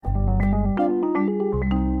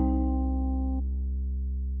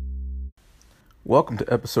Welcome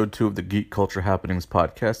to episode 2 of the Geek Culture Happenings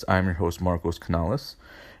podcast. I'm your host, Marcos Canales,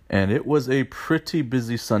 and it was a pretty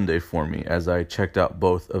busy Sunday for me as I checked out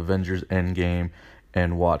both Avengers Endgame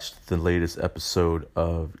and watched the latest episode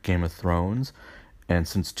of Game of Thrones. And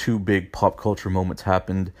since two big pop culture moments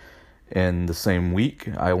happened in the same week,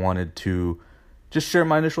 I wanted to just share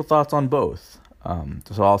my initial thoughts on both.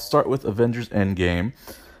 So I'll start with Avengers Endgame.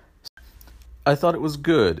 I thought it was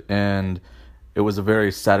good, and it was a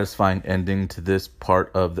very satisfying ending to this part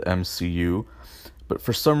of the MCU, but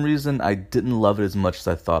for some reason I didn't love it as much as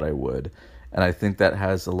I thought I would, and I think that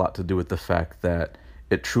has a lot to do with the fact that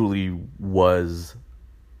it truly was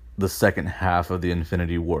the second half of the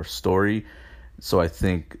Infinity War story. So I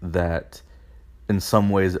think that in some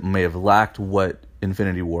ways it may have lacked what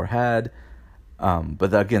Infinity War had,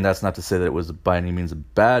 but again, that's not to say that it was by any means a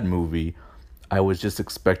bad movie. I was just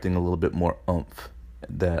expecting a little bit more oomph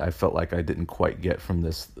that I felt like I didn't quite get from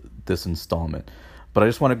this installment. But I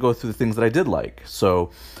just want to go through the things that I did like. So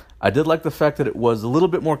I did like the fact that it was a little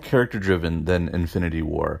bit more character driven than Infinity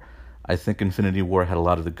War. I think Infinity War had a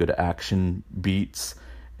lot of the good action beats,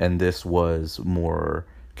 and this was more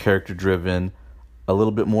character driven, a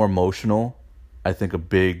little bit more emotional. I think a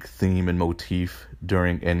big theme and motif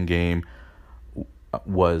during Endgame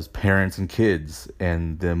was parents and kids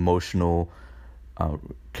and the emotional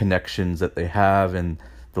connections that they have and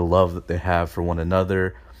the love that they have for one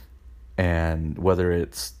another, and whether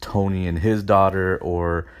it's Tony and his daughter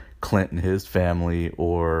or Clint and his family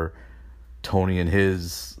or Tony and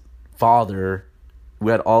his father,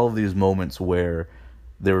 we had all of these moments where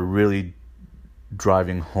they were really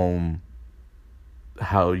driving home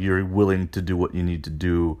how you're willing to do what you need to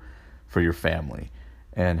do for your family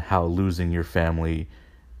and how losing your family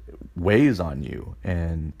weighs on you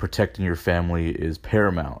and protecting your family is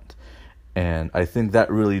paramount. And I think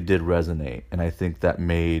that really did resonate, and I think that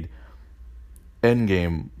made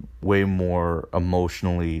Endgame way more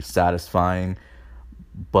emotionally satisfying.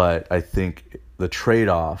 But I think the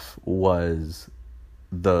trade-off was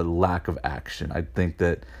the lack of action. I think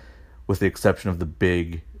that with the exception of the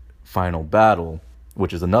big final battle,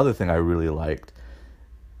 which is another thing I really liked,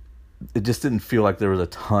 it just didn't feel like there was a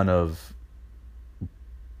ton of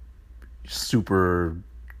super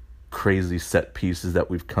crazy set pieces that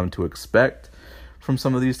we've come to expect from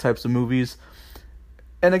some of these types of movies.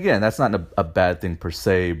 And again, that's not a bad thing per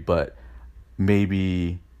se, but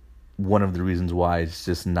maybe one of the reasons why it's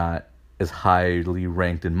just not as highly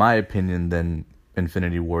ranked, in my opinion, than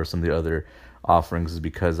Infinity War, some of the other offerings, is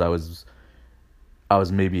because I was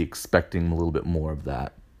maybe expecting a little bit more of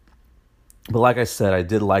that. But like I said, I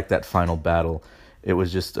did like that final battle. It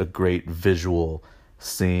was just a great visual,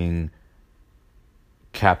 seeing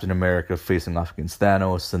Captain America facing off against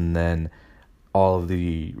Thanos, and then all of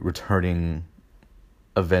the returning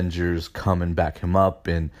Avengers come and back him up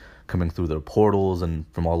and coming through their portals and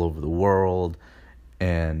from all over the world.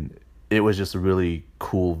 And it was just a really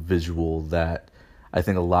cool visual that I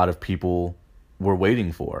think a lot of people were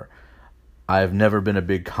waiting for. I've never been a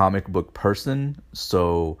big comic book person,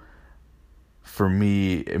 so for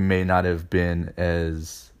me, it may not have been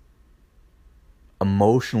as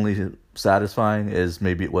emotionally satisfying as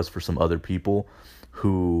maybe it was for some other people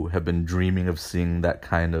who have been dreaming of seeing that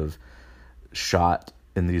kind of shot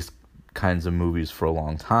in these kinds of movies for a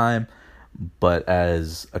long time. But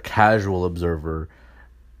as a casual observer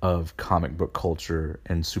of comic book culture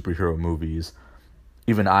and superhero movies,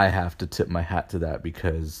 even I have to tip my hat to that,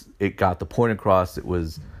 because it got the point across. It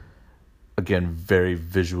was, again, very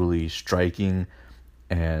visually striking,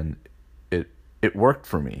 and it worked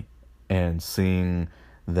for me. And seeing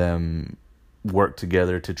them work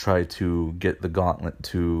together to try to get the gauntlet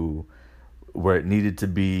to where it needed to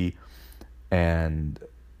be, and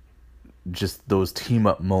just those team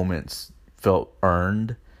up moments felt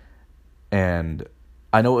earned. And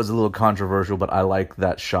I know it was a little controversial, but I like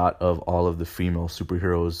that shot of all of the female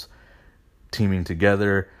superheroes teaming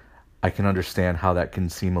together. I can understand how that can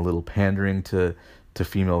seem a little pandering to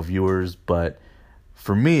female viewers, but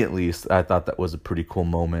for me at least, I thought that was a pretty cool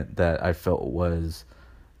moment that I felt was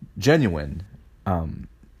genuine. How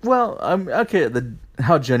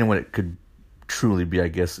genuine it could truly be, I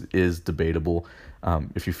guess, is debatable.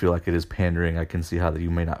 If you feel like it is pandering, I can see how that you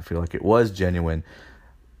may not feel like it was genuine.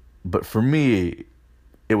 But for me,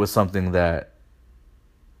 it was something that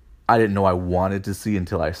I didn't know I wanted to see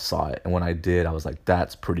until I saw it. And when I did, I was like,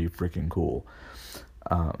 that's pretty freaking cool.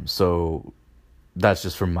 So that's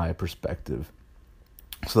just from my perspective.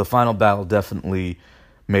 So the final battle definitely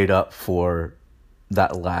made up for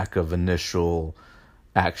that lack of initial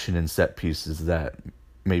action and set pieces that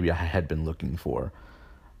maybe I had been looking for.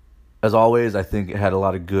 As always, I think it had a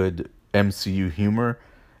lot of good MCU humor,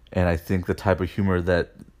 and I think the type of humor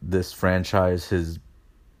that this franchise has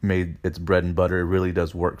made its bread and butter really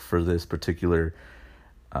does work for these particular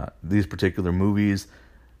movies.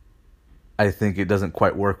 I think it doesn't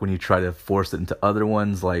quite work when you try to force it into other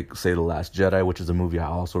ones, like, say, The Last Jedi, which is a movie I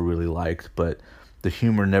also really liked, but the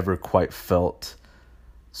humor never quite felt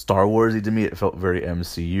Star Warsy to me. It felt very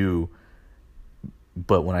MCU.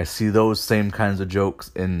 But when I see those same kinds of jokes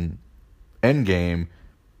in Endgame,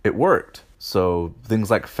 it worked. So things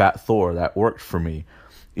like Fat Thor, that worked for me,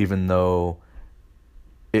 even though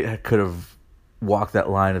it could have walked that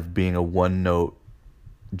line of being a one-note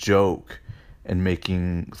joke and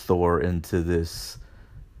making Thor into this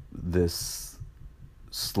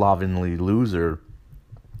slovenly loser.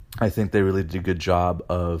 I think they really did a good job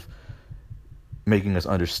of making us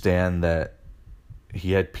understand that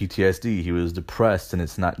he had PTSD, he was depressed, and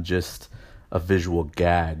it's not just a visual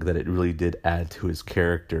gag, that it really did add to his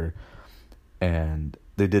character. And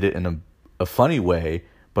they did it in a funny way,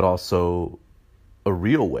 but also a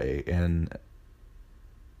real way, and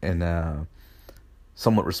in a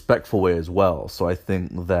somewhat respectful way as well. So I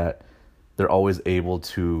think that they're always able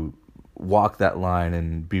to walk that line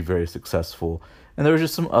and be very successful. And there were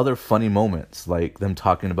just some other funny moments, like them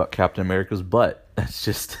talking about Captain America's butt. That's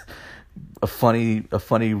just a funny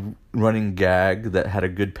running gag that had a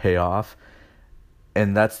good payoff.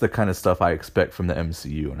 And that's the kind of stuff I expect from the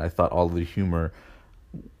MCU. And I thought all the humor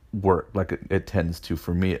worked, like it tends to,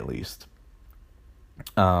 for me at least.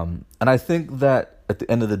 And I think that at the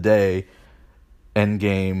end of the day,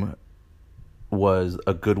 Endgame was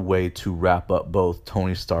a good way to wrap up both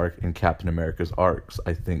Tony Stark and Captain America's arcs.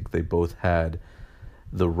 I think they both had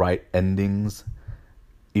the right endings,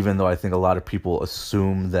 even though I think a lot of people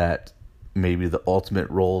assume that maybe the ultimate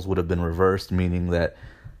roles would have been reversed, meaning that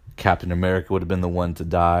Captain America would have been the one to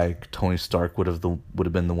die, Tony Stark would have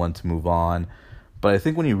been the one to move on. But I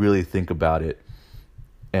think when you really think about it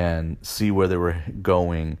and see where they were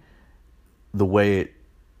going, the way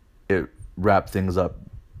it wrapped things up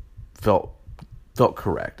felt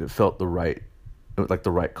correct. It felt it was like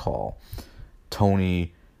the right call.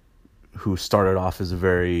 Tony, who started off as a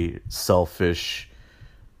very selfish,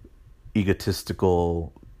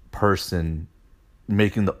 egotistical person,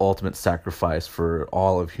 making the ultimate sacrifice for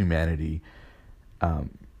all of humanity,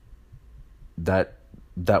 that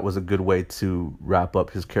was a good way to wrap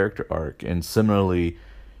up his character arc. And similarly,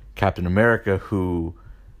 Captain America, who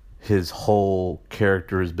his whole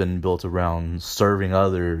character has been built around serving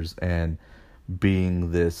others and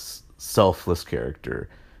being this selfless character,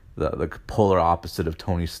 the polar opposite of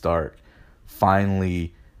Tony Stark,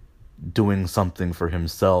 finally doing something for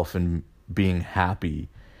himself and being happy.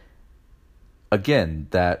 Again,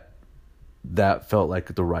 that felt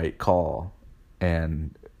like the right call,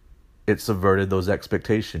 and it subverted those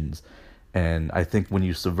expectations. And I think when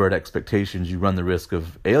you subvert expectations, you run the risk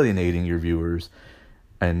of alienating your viewers.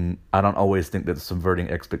 And I don't always think that subverting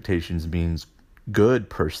expectations means good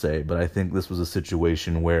per se, but I think this was a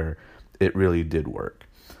situation where it really did work.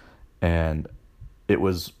 And it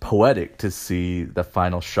was poetic to see the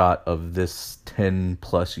final shot of this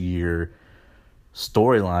 10-plus year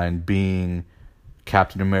storyline being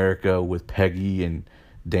Captain America with Peggy and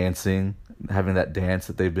dancing, having that dance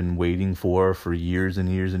that they've been waiting for years and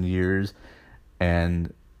years and years,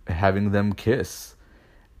 and having them kiss.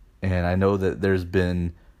 And I know that there's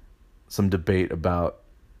been some debate about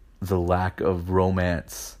the lack of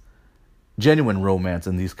romance, genuine romance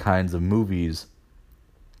in these kinds of movies.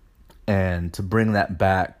 And to bring that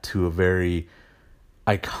back to a very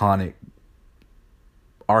iconic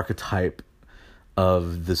archetype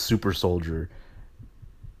of the super soldier,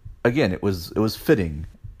 again, it was fitting.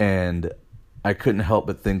 And I couldn't help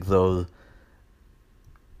but think, though,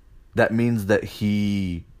 that means that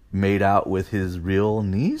he made out with his real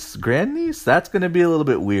grandniece. That's going to be a little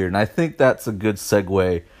bit weird. And I think that's a good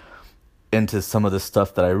segue into some of the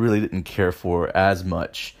stuff that I really didn't care for as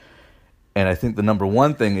much. And I think the number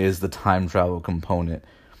one thing is the time travel component.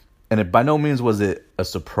 And by no means was it a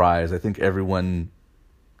surprise. I think everyone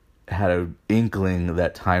had an inkling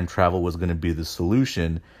that time travel was going to be the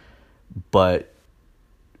solution. But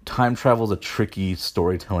time travel is a tricky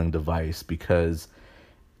storytelling device because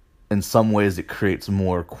in some ways it creates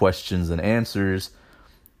more questions than answers.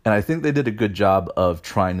 And I think they did a good job of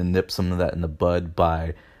trying to nip some of that in the bud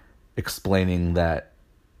by explaining that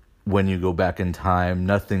when you go back in time,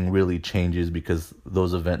 nothing really changes because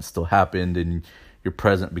those events still happened and your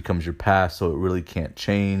present becomes your past, so it really can't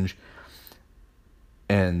change.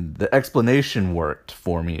 And the explanation worked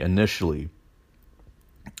for me initially.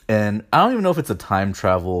 And I don't even know if it's a time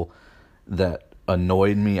travel that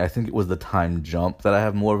annoyed me. I think it was the time jump that I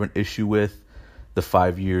have more of an issue with, the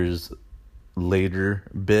 5 years later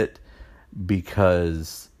bit,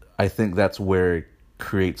 because I think that's where it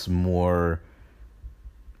creates more,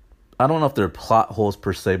 I don't know if they're plot holes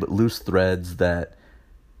per se, but loose threads that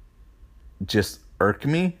just irk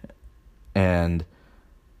me. And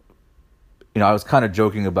I was kind of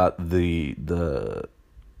joking about the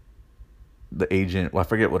agent. Well, I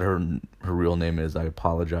forget what her real name is. I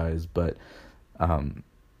apologize, but the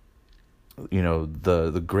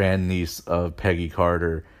grandniece of Peggy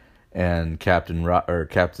Carter and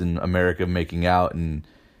Captain America making out, and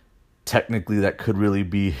technically that could really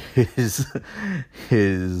be his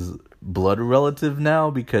blood relative now,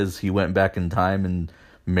 because he went back in time and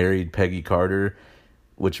married Peggy Carter,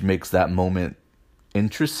 which makes that moment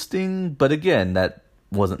interesting. But again, that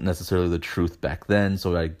wasn't necessarily the truth back then,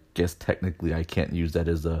 so I guess technically I can't use that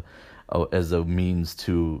as a means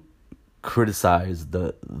to criticize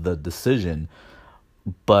the decision.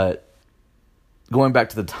 But going back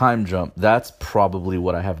to the time jump, that's probably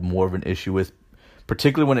what I have more of an issue with,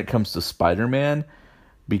 particularly when it comes to Spider-Man,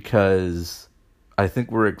 because I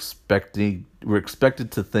think we're expected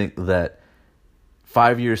to think that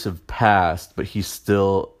 5 years have passed, but he's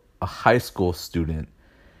still a high school student,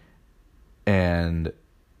 and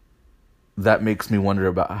that makes me wonder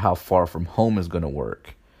about how Far From Home is going to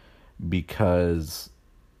work, because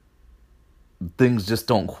things just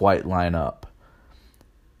don't quite line up,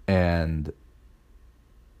 and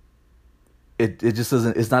it just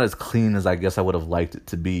doesn't. It's not as clean as I guess I would have liked it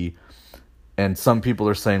to be. And some people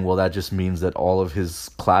are saying, well, that just means that all of his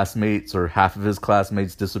classmates or half of his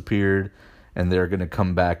classmates disappeared, and they're going to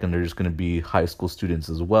come back and they're just going to be high school students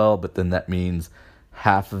as well. But then that means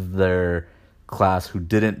half of their class who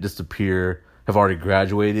didn't disappear have already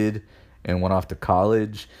graduated and went off to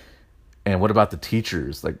college. And what about the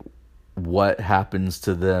teachers? Like, what happens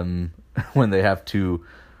to them when they have to,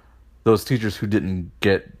 those teachers who didn't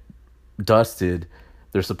get dusted,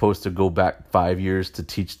 they're supposed to go back 5 years to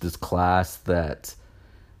teach this class that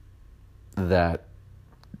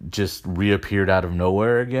just reappeared out of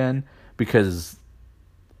nowhere again? Because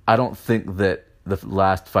I don't think that the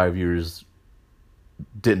last 5 years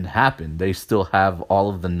didn't happen. They still have all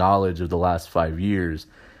of the knowledge of the last 5 years,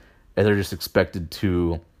 and they're just expected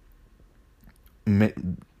to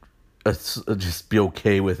just be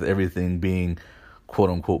okay with everything being quote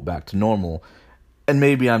unquote back to normal. And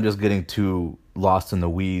maybe I'm just getting too lost in the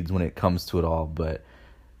weeds when it comes to it all, but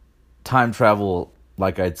time travel,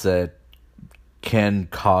 like I'd said, can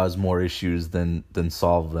cause more issues than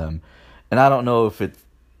solve them. And I don't know if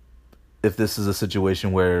this is a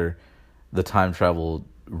situation where the time travel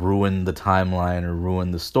ruined the timeline or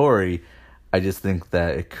ruined the story. I just think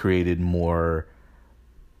that it created more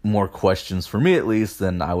questions, for me at least,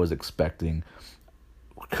 than I was expecting.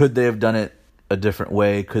 Could they have done it a different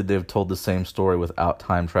way? Could they have told the same story without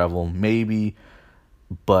time travel? Maybe.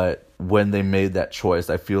 But when they made that choice,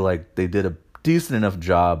 I feel like they did a decent enough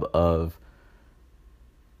job of,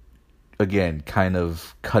 again, kind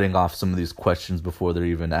of cutting off some of these questions before they're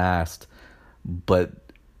even asked. But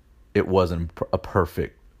it wasn't a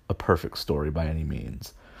perfect story by any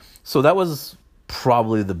means. So that was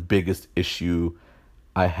probably the biggest issue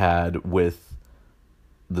I had with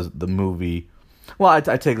the movie. Well, I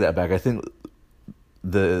take that back. I think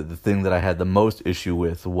the thing that I had the most issue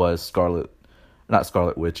with was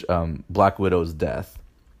Black Widow's death,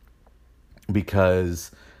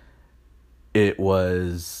 because it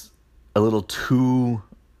was a little too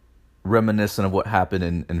reminiscent of what happened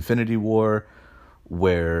in Infinity War,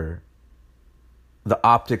 where the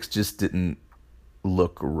optics just didn't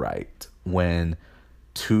look right when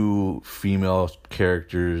two female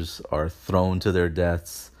characters are thrown to their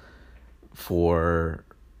deaths for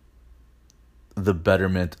the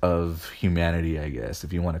betterment of humanity, I guess,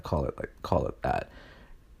 if you want to call it that.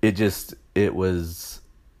 It was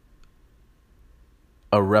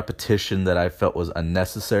a repetition that I felt was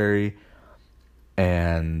unnecessary,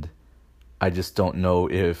 and I just don't know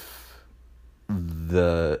if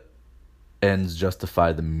the ends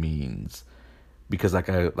justify the means. Because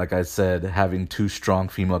like I said, having two strong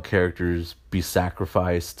female characters be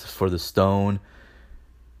sacrificed for the stone,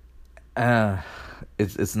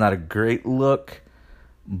 it's not a great look,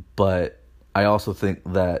 but I also think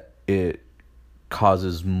that it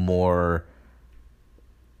causes more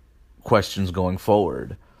questions going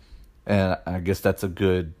forward. And I guess that's a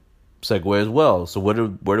good segue as well. So where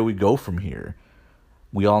do we go from here?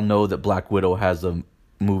 We all know that Black Widow has a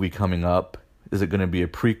movie coming up. Is it going to be a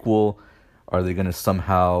prequel? Are they going to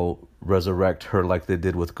somehow resurrect her like they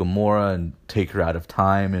did with Gamora and take her out of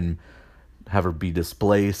time and have her be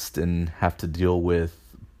displaced and have to deal with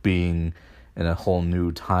being in a whole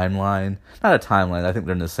new timeline. Not a timeline, I think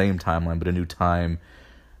they're in the same timeline, but a new time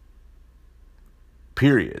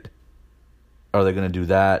period. Are they going to do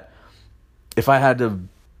that? If I had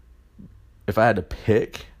to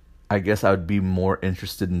pick, I guess I would be more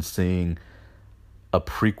interested in seeing a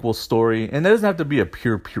prequel story. And it doesn't have to be a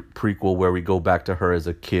pure prequel where we go back to her as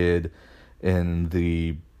a kid in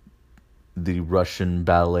the Russian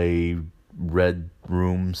ballet Red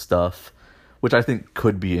Room stuff, which I think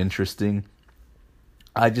could be interesting.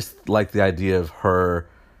 I just like the idea of her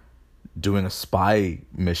doing a spy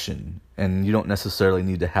mission, and you don't necessarily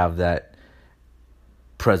need to have that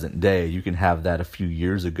present day. You can have that a few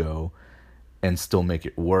years ago and still make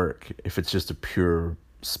it work if it's just a pure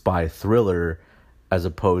spy thriller as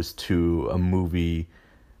opposed to a movie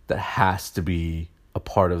that has to be a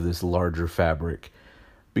part of this larger fabric.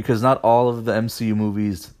 Because not all of the MCU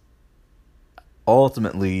movies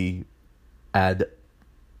ultimately add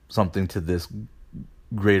something to this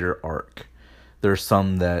greater arc. There are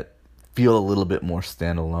some that feel a little bit more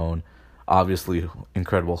standalone. Obviously,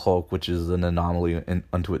 Incredible Hulk, which is an anomaly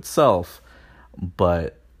unto itself,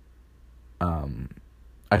 but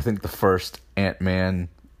I think the first Ant-Man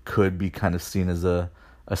could be kind of seen as a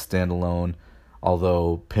standalone,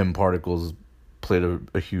 although Pym Particles played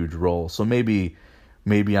a huge role. So maybe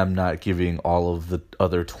I'm not giving all of the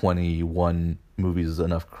other 21 movies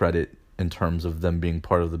enough credit in terms of them being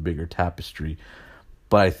part of the bigger tapestry.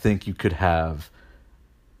 But I think you could have,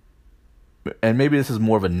 and maybe this is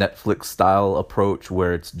more of a Netflix style approach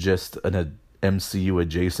where it's just an MCU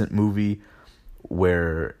adjacent movie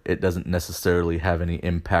where it doesn't necessarily have any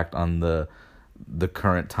impact on the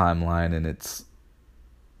current timeline, and it's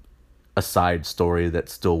a side story that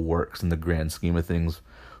still works in the grand scheme of things.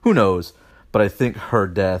 Who knows? But I think her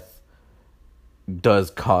death does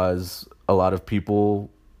cause a lot of people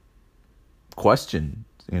question.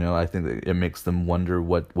 I think that it makes them wonder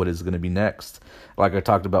what is going to be next. Like I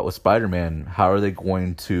talked about with Spider-Man, how are they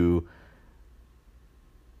going to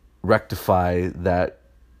rectify that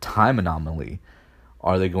time anomaly?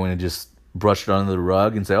 Are they going to just brush it under the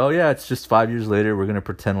rug and say, oh yeah, it's just 5 years later, we're going to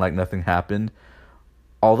pretend like nothing happened?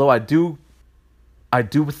 Although I do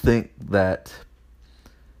think that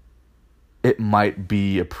it might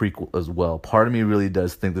be a prequel as well. Part of me really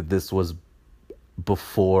does think that this was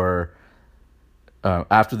before,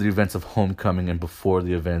 after the events of Homecoming and before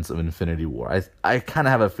the events of Infinity War. I kind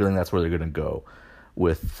of have a feeling that's where they're going to go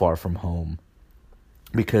with Far From Home,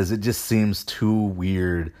 because it just seems too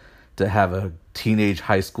weird to have a teenage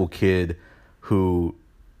high school kid who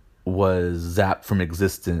was zapped from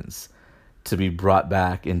existence to be brought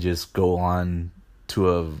back and just go on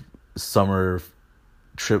to a summer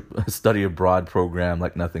trip, study abroad program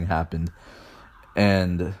like nothing happened.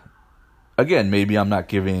 And again, maybe I'm not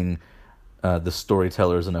giving the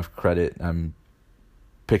storytellers enough credit. I'm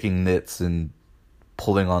picking nits and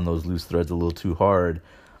pulling on those loose threads a little too hard,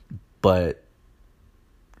 but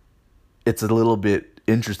it's a little bit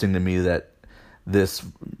interesting to me that this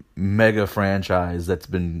mega franchise that's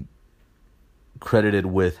been credited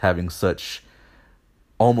with having such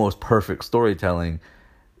almost perfect storytelling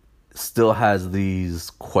still has these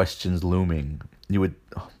questions looming. You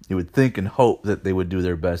would think and hope that they would do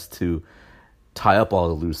their best to tie up all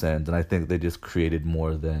the loose ends, and I think they just created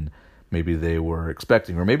more than maybe they were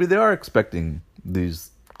expecting, or maybe they are expecting these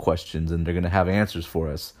questions and they're going to have answers for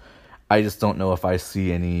us. I just don't know if I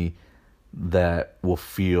see any that will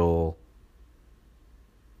feel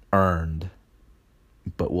earned,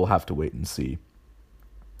 but we'll have to wait and see.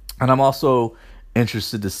 And I'm also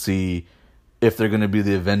interested to see if they're going to be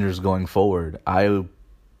the Avengers going forward.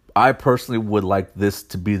 I personally would like this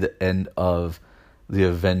to be the end of the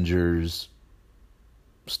Avengers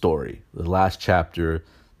story. The last chapter,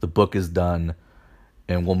 the book is done,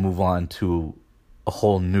 and we'll move on to a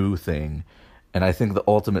whole new thing. And I think the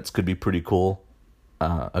Ultimates could be pretty cool.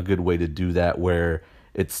 A good way to do that, where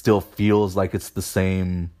it still feels like it's the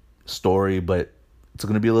same story, but it's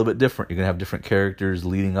going to be a little bit different. You're going to have different characters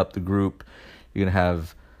leading up the group. You're going to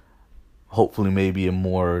have, hopefully, maybe a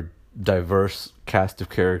more diverse cast of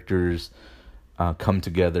characters come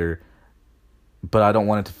together. But I don't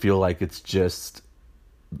want it to feel like it's just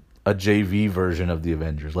a JV version of the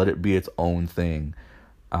Avengers. Let it be its own thing.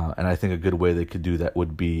 And I think a good way they could do that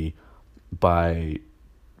would be by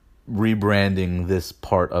rebranding this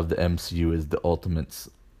part of the MCU as the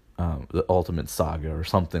Ultimate Saga or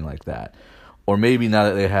something like that. Or maybe now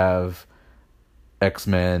that they have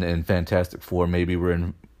X-Men and Fantastic Four, maybe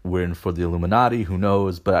we're in for the Illuminati. Who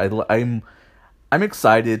knows? But I'm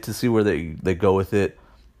excited to see where they go with it.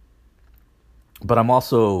 But I'm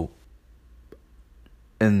also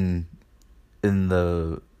in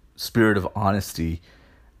the spirit of honesty,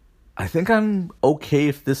 I think I'm okay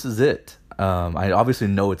if this is it. I obviously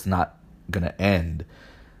know it's not going to end.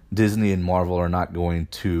 Disney and Marvel are not going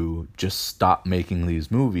to just stop making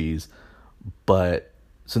these movies. But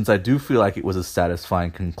since I do feel like it was a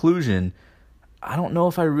satisfying conclusion, I don't know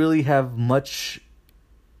if I really have much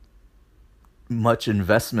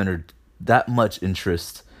investment or that much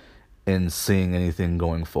interest in seeing anything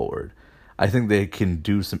going forward. I think they can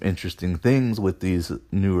do some interesting things with these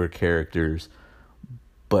newer characters,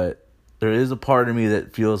 but there is a part of me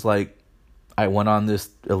that feels like I went on this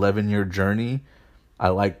 11-year journey. I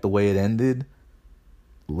liked the way it ended.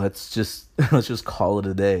 Let's just call it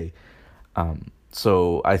a day.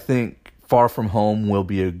 So I think Far From Home will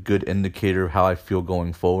be a good indicator of how I feel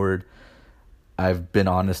going forward. I've been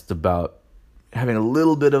honest about having a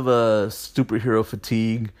little bit of a superhero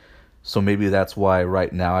fatigue, so maybe that's why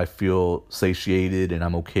right now I feel satiated and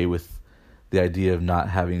I'm okay with the idea of not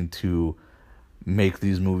having to make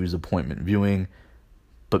these movies appointment viewing.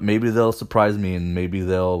 But maybe they'll surprise me and maybe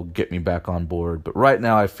they'll get me back on board. But right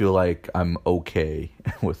now I feel like I'm okay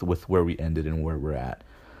with where we ended and where we're at.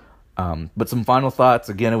 But some final thoughts.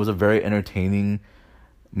 Again, it was a very entertaining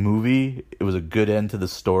movie. It was a good end to the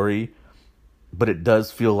story. But it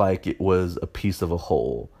does feel like it was a piece of a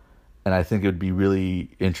whole. And I think it would be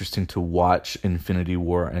really interesting to watch Infinity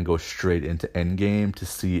War and go straight into Endgame to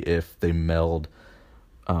see if they meld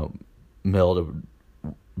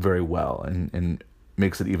very well and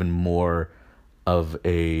makes it even more of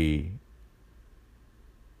a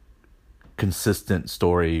consistent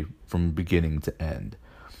story from beginning to end.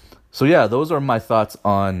 So yeah, those are my thoughts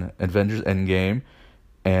on Avengers Endgame.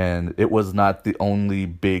 And it was not the only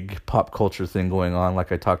big pop culture thing going on,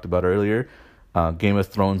 like I talked about earlier. Game of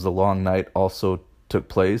Thrones: The Long Night also took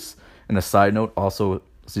place. And a side note, also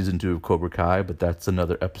season 2 of Cobra Kai, but that's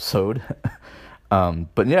another episode.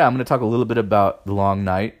 But yeah, I'm going to talk a little bit about The Long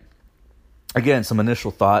Night. Again, some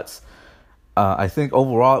initial thoughts. I think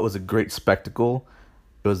overall it was a great spectacle.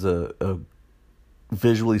 It was a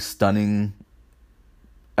visually stunning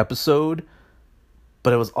episode,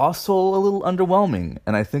 but it was also a little underwhelming.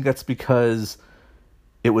 And I think that's because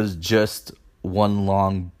it was just one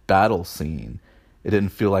long battle scene. It didn't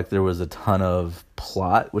feel like there was a ton of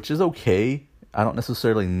plot, which is okay. I don't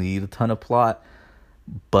necessarily need a ton of plot,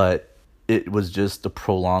 but it was just a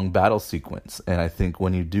prolonged battle sequence. And I think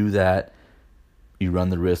when you do that, you run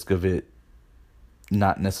the risk of it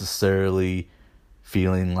not necessarily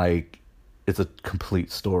feeling like it's a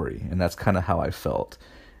complete story. And that's kind of how I felt.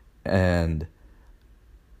 And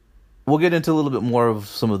we'll get into a little bit more of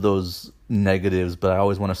some of those negatives, but I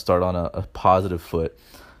always want to start on a positive foot.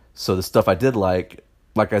 So the stuff I did like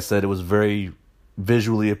I said, it was very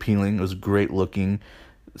visually appealing. It was great looking.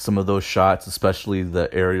 Some of those shots, especially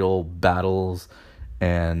the aerial battles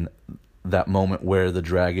and that moment where the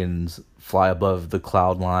dragons fly above the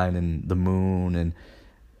cloud line and the moon, and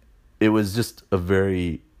it was just a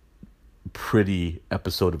very pretty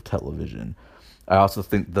episode of television. I also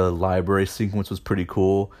think the library sequence was pretty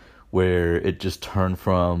cool, where it just turned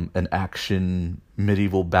from an action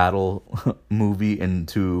medieval battle movie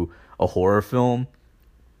into a horror film.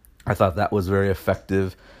 I thought that was very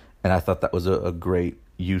effective, and I thought that was a great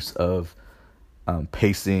use of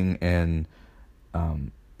pacing, and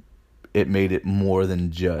it made it more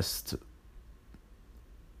than just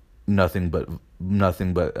nothing but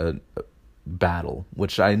a battle,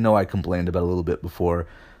 which I know I complained about a little bit before.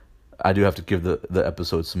 I do have to give the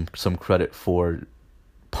episode some credit for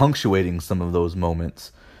punctuating some of those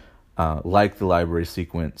moments, like the library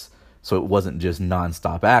sequence, so it wasn't just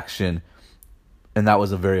nonstop action. And that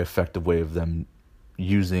was a very effective way of them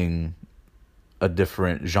using a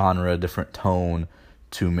different genre, a different tone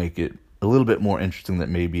to make it a little bit more interesting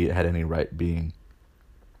than maybe it had any right being.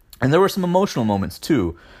 And there were some emotional moments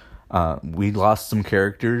too. We lost some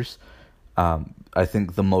characters. I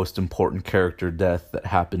think the most important character death that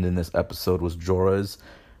happened in this episode was Jorah's,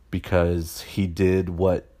 because he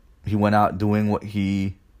went out doing what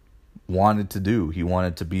he wanted to do. He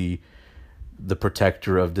wanted to be the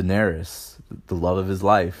protector of Daenerys, the love of his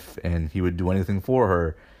life, and he would do anything for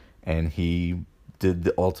her. And he did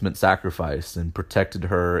the ultimate sacrifice and protected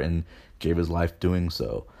her and gave his life doing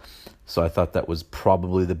so. So I thought that was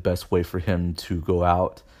probably the best way for him to go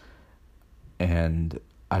out, and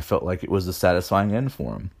I felt like it was a satisfying end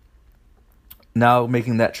for him. Now,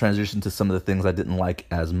 making that transition to some of the things I didn't like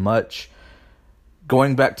as much.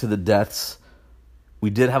 Going back to the deaths, we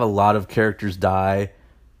did have a lot of characters die.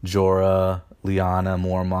 Jorah, Lyanna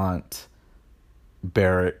Mormont,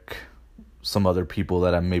 Beric, some other people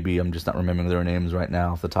that I'm just not remembering their names right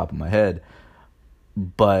now off the top of my head.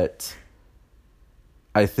 but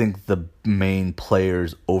I think the main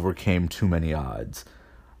players overcame too many odds.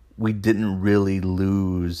 We didn't really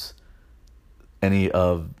lose any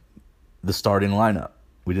of the starting lineup.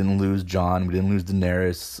 We didn't lose Jon. We didn't lose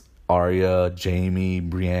Daenerys, Arya, Jaime,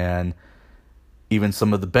 Brienne. Even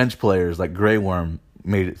some of the bench players like Grey Worm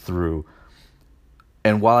made it through.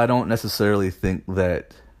 And while I don't necessarily think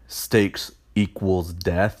that stakes equals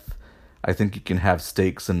death, I think you can have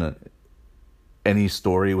stakes in any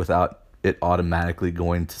story without it automatically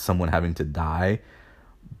going to someone having to die.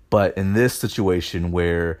 But in this situation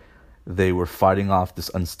where they were fighting off this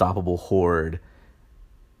unstoppable horde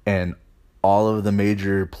and all of the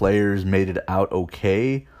major players made it out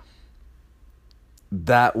okay,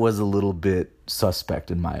 that was a little bit suspect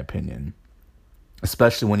in my opinion.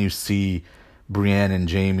 Especially when you see Brienne and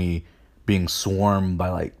Jaime being swarmed by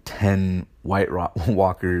like 10 White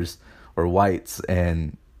Walkers or Whites,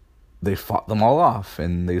 and they fought them all off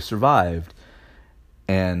and they survived.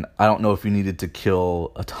 And I don't know if you needed to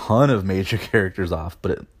kill a ton of major characters off,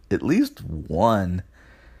 but at least one.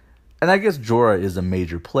 And I guess Jorah is a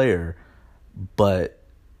major player, but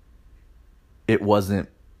it wasn't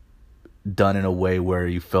done in a way where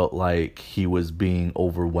you felt like he was being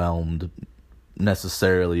overwhelmed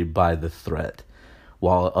necessarily by the threat,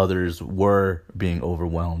 while others were being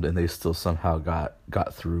overwhelmed and they still somehow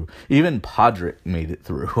got through. Even Podrick made it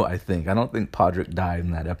through, I think. I don't think Podrick died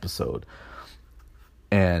in that episode.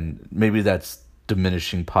 And maybe that's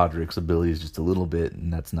diminishing Podrick's abilities just a little bit,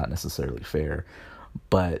 and that's not necessarily fair.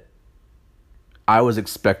 But I was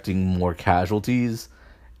expecting more casualties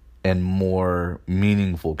and more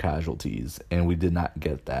meaningful casualties, and we did not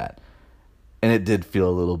get that. And it did feel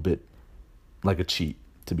a little bit like a cheat,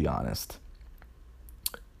 to be honest.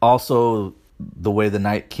 Also, the way the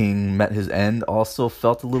Night King met his end also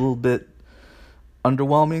felt a little bit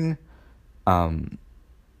underwhelming.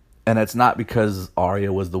 And it's not because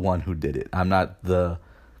Arya was the one who did it. I'm not the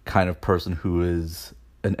kind of person who is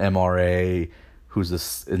an MRA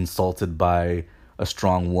who's insulted by a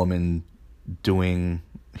strong woman doing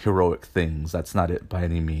heroic things. That's not it by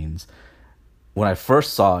any means. When I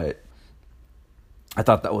first saw it, I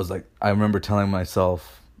thought that was like, I remember telling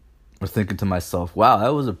myself, or thinking to myself, wow,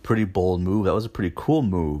 that was a pretty bold move. That was a pretty cool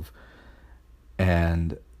move.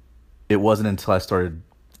 And it wasn't until I started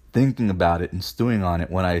thinking about it and stewing on it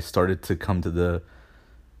when I started to come to the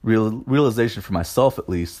realization for myself, at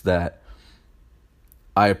least, that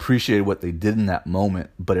I appreciated what they did in that moment,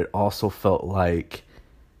 but it also felt like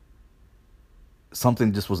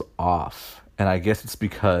something just was off. And I guess it's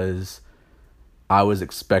because I was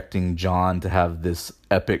expecting Jon to have this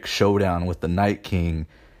epic showdown with the Night King,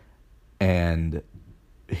 and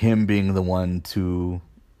him being the one to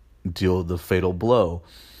deal the fatal blow,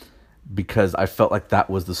 because I felt like that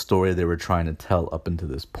was the story they were trying to tell up until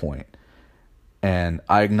this point. And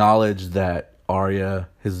I acknowledge that Arya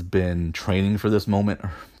has been training for this moment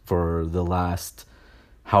for the last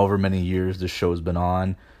however many years the show's been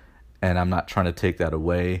on, and I'm not trying to take that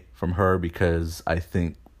away from her, because I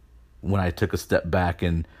think when I took a step back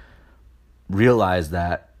and realized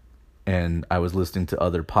that, and I was listening to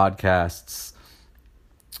other podcasts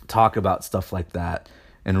talk about stuff like that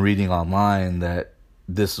and reading online that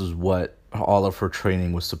this is what all of her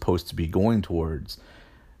training was supposed to be going towards,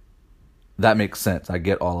 that makes sense. I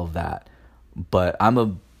get all of that. But I'm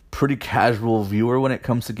a pretty casual viewer when it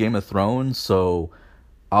comes to Game of Thrones, so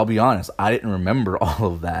I'll be honest, I didn't remember all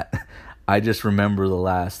of that. I just remember the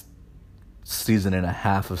last season and a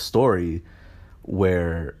half of story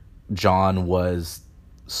where Jon was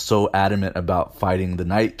so adamant about fighting the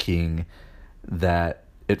Night King that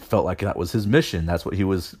it felt like that was his mission. That's what he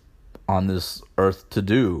was on this earth to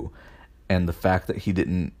do. And the fact that he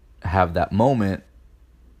didn't have that moment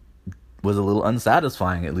was a little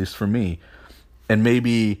unsatisfying, at least for me. And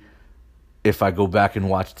maybe if I go back and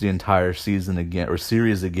watch the entire season again, or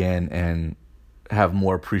series again, and have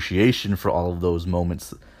more appreciation for all of those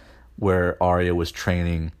moments where Arya was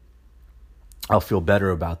training, I'll feel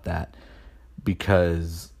better about that.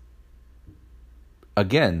 Because,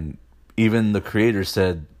 again, even the creator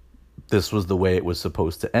said this was the way it was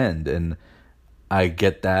supposed to end. And I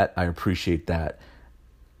get that. I appreciate that.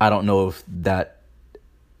 I don't know if that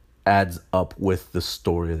adds up with the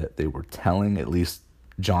story that they were telling, at least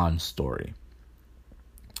Jon's story.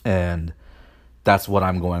 And that's what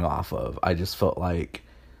I'm going off of. I just felt like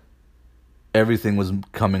everything was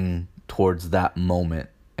coming towards that moment,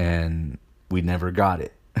 and we never got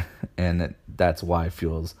it. And that's why it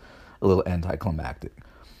feels a little anticlimactic.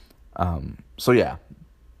 So yeah,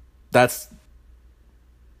 that's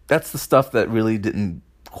the stuff that really didn't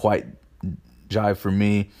quite jive for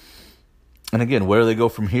me. And again, where do they go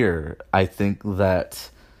from here? I think that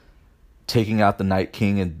taking out the Night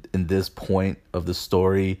King in this point of the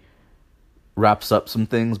story wraps up some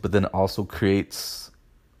things, but then also creates,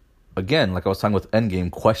 again, like I was talking with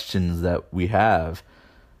Endgame, questions that we have.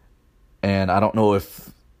 And I don't know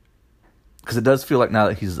if, because it does feel like now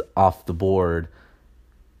that he's off the board,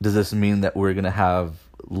 does this mean that we're going to have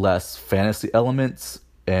less fantasy elements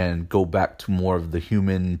and go back to more of the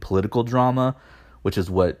human political drama, which is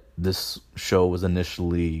what this show was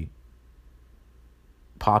initially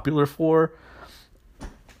popular for?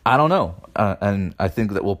 I don't know. And I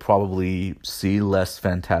think that we'll probably see less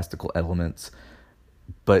fantastical elements,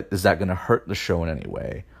 but is that going to hurt the show in any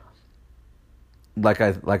way? Like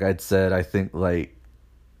I'd said, I think like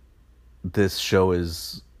this show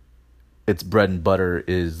is, its bread and butter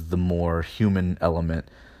is the more human element,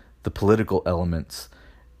 the political elements,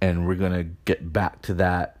 and we're going to get back to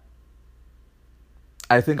that.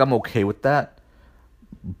 I think I'm okay with that,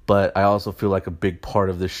 but I also feel like a big part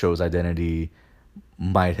of this show's identity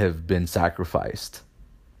might have been sacrificed.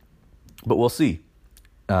 But we'll see.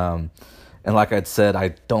 And like I'd said,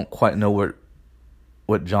 I don't quite know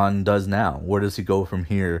what Jon does now. Where does he go from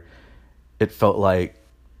here? It felt like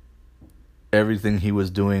everything he was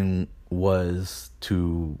doing was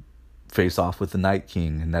to face off with the Night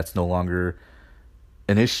King, and that's no longer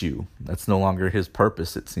an issue. That's no longer his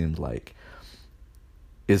purpose, it seems like.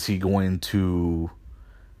 Is he going to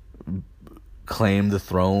claim the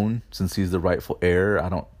throne since he's the rightful heir? I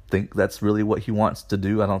don't think that's really what he wants to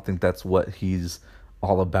do. I don't think that's what he's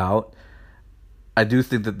all about. I do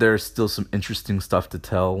think that there's still some interesting stuff to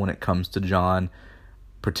tell when it comes to Jon,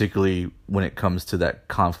 particularly when it comes to that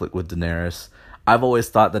conflict with Daenerys. I've always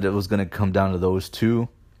thought that it was going to come down to those two,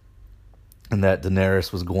 and that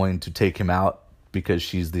Daenerys was going to take him out because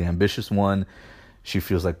she's the ambitious one. She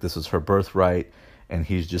feels like this is her birthright, and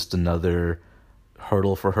he's just another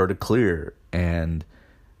hurdle for her to clear. And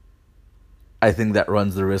I think that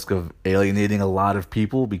runs the risk of alienating a lot of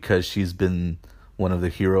people because she's been one of the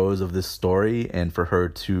heroes of this story, and for her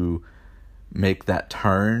to make that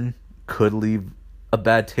turn could leave a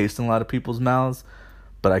bad taste in a lot of people's mouths,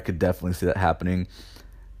 but I could definitely see that happening.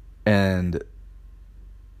 And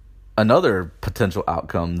another potential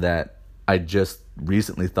outcome that I just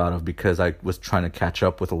recently thought of, because I was trying to catch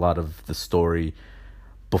up with a lot of the story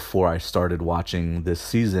before I started watching this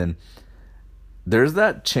season, there's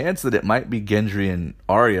that chance that it might be Gendry and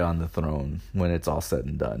Arya on the throne when it's all said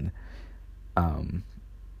and done.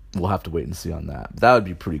 We'll have to wait and see on that. That would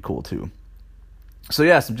be pretty cool too. So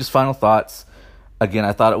yeah, some just final thoughts. Again,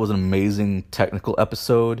 I thought it was an amazing technical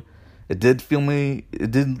episode. It did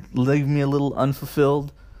leave me a little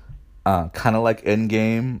unfulfilled. Kind of like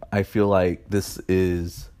Endgame, I feel like this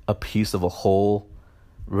is a piece of a whole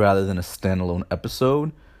rather than a standalone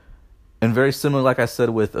episode. And very similar, like I said,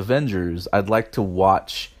 with Avengers, I'd like to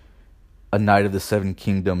watch A Night of the Seven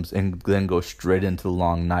Kingdoms and then go straight into The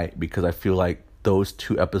Long Night, because I feel like those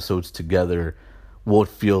two episodes together will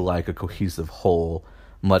feel like a cohesive whole,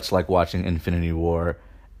 much like watching Infinity War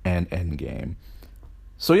and Endgame.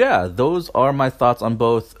 So yeah, those are my thoughts on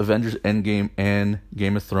both Avengers Endgame and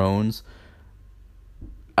Game of Thrones.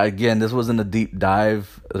 Again, this wasn't a deep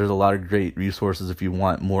dive. There's a lot of great resources if you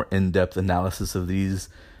want more in-depth analysis of these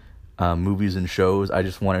movies and shows. I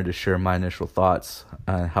just wanted to share my initial thoughts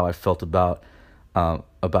on how I felt about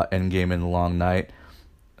Endgame and The Long Night.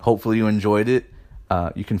 Hopefully you enjoyed it.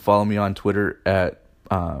 You can follow me on Twitter at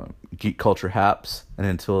Geek Culture Haps. And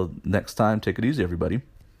until next time, take it easy, everybody.